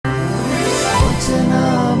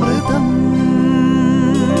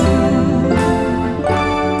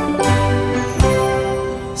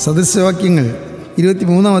സദൃശവാക്യങ്ങൾ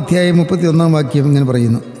 23-ാം അധ്യായം 31-ാം വാക്യം ഇങ്ങനെ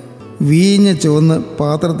പറയുന്നു: വീഞ്ഞ ചുവന്ന്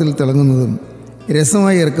പാത്രത്തിൽ തിളങ്ങുന്നതും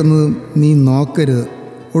രസമായി ഇറക്കുന്നതും നീ നോക്കരുത്.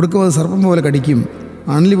 ഒടുക്കം അത് സർപ്പം പോലെ കടിക്കും,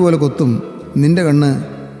 അണലി പോലെ കൊത്തും. നിന്റെ കണ്ണ്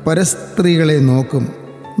പരസ്ത്രീകളെ നോക്കും.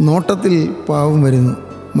 നോട്ടത്തിൽ പാവം വരുന്നു.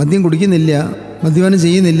 മദ്യം കുടിക്കുന്നില്ല, മദ്യപാനം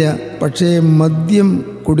ചെയ്യുന്നില്ല, പക്ഷേ മദ്യം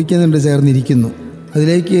കുടിക്കുന്നുണ്ട് ചേർന്നിരിക്കുന്നു.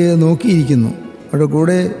 അതിലേക്ക് നോക്കിയിരിക്കുന്നു. അവിടെ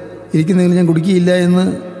കൂടെ ഇരിക്കുന്നെങ്കിൽ ഞാൻ കുടിക്കുകയില്ല എന്ന്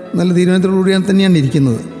നല്ല തീരുമാനത്തോടുകൂടിയാണ് തന്നെയാണ്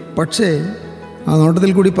ഇരിക്കുന്നത്. പക്ഷേ ആ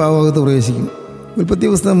നോട്ടത്തിൽ കൂടി പാവകത്ത് പ്രവേശിക്കും. ഉൽപ്പത്തി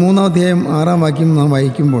പുസ്തകം 3-ാം അധ്യായം 6-ാം വാക്യം നാം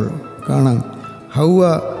വായിക്കുമ്പോൾ കാണാം, ഹൗവ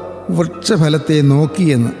വൃക്ഷഫലത്തെ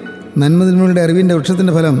നോക്കിയെന്ന്. നന്മതിന്മകളുടെ അറിവിൻ്റെ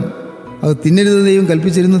വൃക്ഷത്തിൻ്റെ ഫലം അത് തിന്നരുത് ദൈവം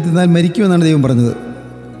കൽപ്പിച്ചിരുന്നു, തിന്നാൽ മരിക്കുമെന്നാണ് ദൈവം പറഞ്ഞത്.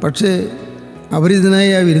 പക്ഷേ അപരിചിതനായ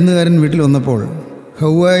ആ വിരുന്നുകാരൻ വീട്ടിൽ വന്നപ്പോൾ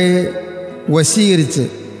ഹൗവയെ വശീകരിച്ച്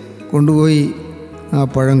കൊണ്ടുപോയി ആ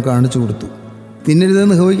പഴം കാണിച്ചു കൊടുത്തു.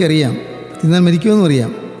 തിന്നരുതെന്ന് ഹൗവയ്ക്ക് അറിയാം, തിന്നാൽ മരിക്കുമെന്നും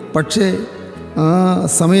അറിയാം. പക്ഷേ ആ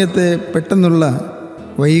സമയത്തെ പെട്ടെന്നുള്ള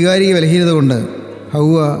വൈകാരിക ബലഹീനത കൊണ്ട്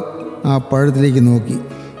ഹൗവ ആ പഴത്തിലേക്ക്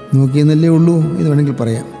നോക്കിയെന്നല്ലേ ഉള്ളൂ എന്ന് വേണമെങ്കിൽ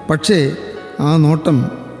പറയാം. പക്ഷേ ആ നോട്ടം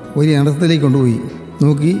വലിയ അനർത്ഥത്തിലേക്ക് കൊണ്ടുപോയി.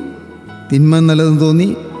 നോക്കി, തിന്മാൻ നല്ലതെന്ന് തോന്നി,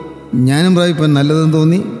 ജ്ഞാനം പ്രാപിപ്പാൻ നല്ലതെന്ന്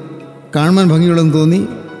തോന്നി, കാണുവാൻ ഭംഗിയുള്ളതെന്ന് തോന്നി.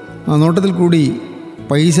 ആ നോട്ടത്തിൽ കൂടി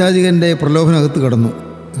പൈശാചികൻ്റെ പ്രലോഭനകത്ത് കടന്നു.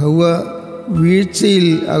 ഹൗവ വീഴ്ചയിൽ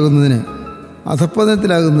ആകുന്നതിന്,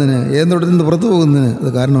 അധപ്പതനത്തിലാകുന്നതിന്, ഏതോട്ടത്തിൽ നിന്ന് പുറത്തു പോകുന്നതിന് അത്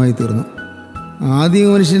കാരണമായി തീർന്നു. ആദിമ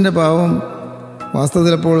മനുഷ്യൻ്റെ പാവം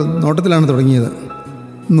വാസ്തവത്തിൽ അപ്പോൾ നോട്ടത്തിലാണ് തുടങ്ങിയത്.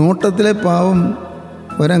 നോട്ടത്തിലെ പാവം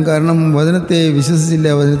വരാൻ കാരണം വചനത്തെ വിശ്വസിച്ചില്ല,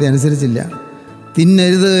 വചനത്തെ അനുസരിച്ചില്ല.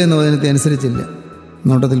 തിന്നരുത് എന്ന വചനത്തെ അനുസരിച്ചില്ല.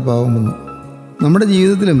 നോട്ടത്തിൽ പാവം വന്നു. നമ്മുടെ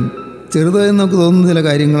ജീവിതത്തിലും ചെറുതായി നമുക്ക് തോന്നുന്ന ചില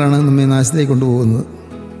കാര്യങ്ങളാണ് നമ്മെ നാശത്തിലേക്ക് കൊണ്ടുപോകുന്നത്.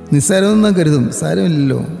 നിസ്സാരമെന്ന് നാം കരുതും,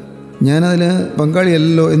 സാരമില്ലല്ലോ, ഞാനതിൽ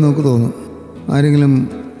പങ്കാളിയല്ലല്ലോ എന്ന് നമുക്ക് തോന്നും. ആരെങ്കിലും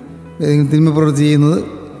ഏതെങ്കിലും തിന്മപ്രവൃത്തി ചെയ്യുന്നത്,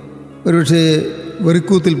 ഒരുപക്ഷെ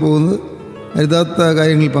വെറിക്കൂത്തിൽ പോകുന്നത്, അരുതാത്ത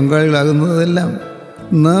കാര്യങ്ങളിൽ പങ്കാളികളാകുന്നത്, അതെല്ലാം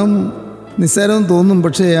നാം നിസ്സാരമെന്ന് തോന്നും.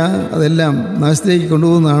 പക്ഷേ അതെല്ലാം നാശത്തിലേക്ക്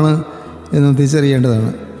കൊണ്ടുപോകുന്നതാണ് എന്ന് നാം തിരിച്ചറിയേണ്ടതാണ്.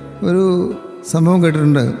 ഒരു സംഭവം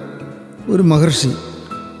കേട്ടിട്ടുണ്ട്. ഒരു മഹർഷി,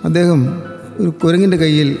 അദ്ദേഹം ഒരു കുരങ്ങിൻ്റെ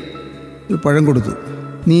കയ്യിൽ ഒരു പഴം കൊടുത്തു.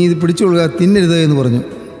 നീ ഇത് പിടിച്ചുകൊള്ളുക, തിന്നരുത് എന്ന് പറഞ്ഞു.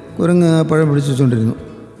 കുരങ്ങ് ആ പഴം പിടിച്ചു വെച്ചുകൊണ്ടിരുന്നു.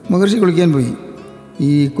 മഹർഷി കുളിക്കാൻ പോയി.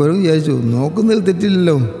 ഈ കുരങ്ങ് വിചാരിച്ചു, നോക്കുന്നതിൽ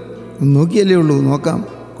തെറ്റില്ലല്ലോ, ഒന്ന് നോക്കിയല്ലേ ഉള്ളൂ, നോക്കാം,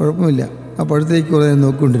 കുഴപ്പമില്ല. ആ പഴത്തിലേക്ക് കുറേ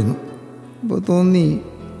നോക്കിക്കൊണ്ടിരുന്നു. അപ്പോൾ തോന്നി,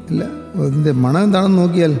 അല്ല, അതിൻ്റെ മണം എന്താണെന്ന്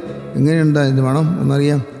നോക്കിയാൽ എങ്ങനെയുണ്ട് അതിൻ്റെ മണം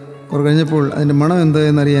എന്നറിയാം. കുറേ കഴിഞ്ഞപ്പോൾ അതിൻ്റെ മണം എന്താ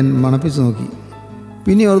എന്നറിയാൻ മണപ്പിച്ച് നോക്കി.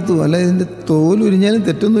 പിന്നെ ഓർത്തു, അല്ല, ഇതിൻ്റെ തോലുരിഞ്ഞാലും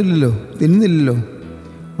തെറ്റൊന്നുമില്ലല്ലോ, തിന്നുന്നില്ലല്ലോ.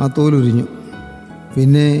 ആ തോലുരിഞ്ഞു.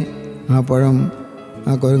 പിന്നെ ആ പഴം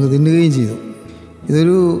ആ കുരങ്ങ് തിന്നുകയും ചെയ്തു.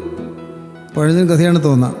 ഇതൊരു പഴഞ്ചൻ കഥയാണ്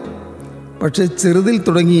തോന്നാം. പക്ഷേ ചെറുതിൽ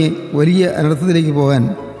തുടങ്ങി വലിയ അനർത്ഥത്തിലേക്ക് പോകാൻ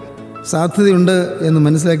സാധ്യതയുണ്ട് എന്ന്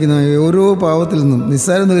മനസ്സിലാക്കി ഓരോ പാവത്തിൽ നിന്നും,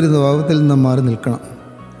 നിസ്സാരം വരുന്ന പാവത്തിൽ നിന്നും മാറി നിൽക്കണം.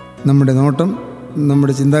 നമ്മുടെ നോട്ടം,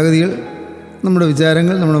 നമ്മുടെ ചിന്താഗതികൾ, നമ്മുടെ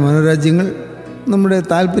വിചാരങ്ങൾ, നമ്മുടെ മനോരാജ്യങ്ങൾ, നമ്മുടെ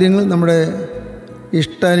താല്പര്യങ്ങൾ, നമ്മുടെ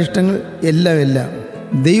ഇഷ്ടാനിഷ്ടങ്ങൾ എല്ലാം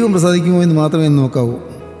ദൈവം പ്രസാദിക്കുമോ എന്ന് മാത്രമേ നോക്കാവൂ.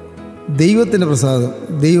 ദൈവത്തിൻ്റെ പ്രസാദം,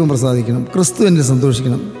 ദൈവം പ്രസാദിക്കണം, ക്രിസ്തു എന്നെ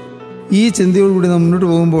സന്തോഷിക്കണം. ഈ ചിന്തയോടുകൂടി നാം മുന്നോട്ട്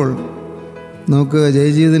പോകുമ്പോൾ നമുക്ക്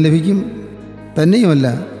ജയജീവിതം ലഭിക്കും. തന്നെയുമല്ല,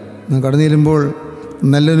 നാം കടന്നു ചെല്ലുമ്പോൾ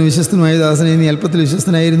നല്ലൊരു വിശ്വസ്തനുമായ ദാസനെ, നീ അല്പത്തിൽ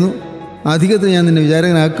വിശ്വസ്തനായിരുന്നു, അധികത്തിൽ ഞാൻ നിന്നെ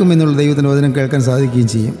വിചാരകനാക്കും എന്നുള്ള ദൈവത്തിൻ്റെ വചനം കേൾക്കാൻ സാധിക്കുകയും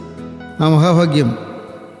ചെയ്യും. ആ മഹാഭാഗ്യം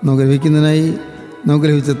നമുക്ക് ലഭിക്കുന്നതിനായി നമുക്ക്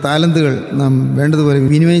ലഭിച്ച താലന്തുകൾ നാം വേണ്ടതുപോലെ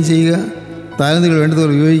വിനിമയം ചെയ്യുക, താലന്തുകൾ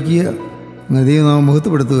വേണ്ടതുപോലെ ഉപയോഗിക്കുക. അങ്ങനെ ദൈവനാമം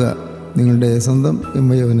മഹത്വപ്പെടുത്തുക. നിങ്ങളുടെ സ്വന്തം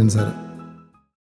Yohannan സാർ.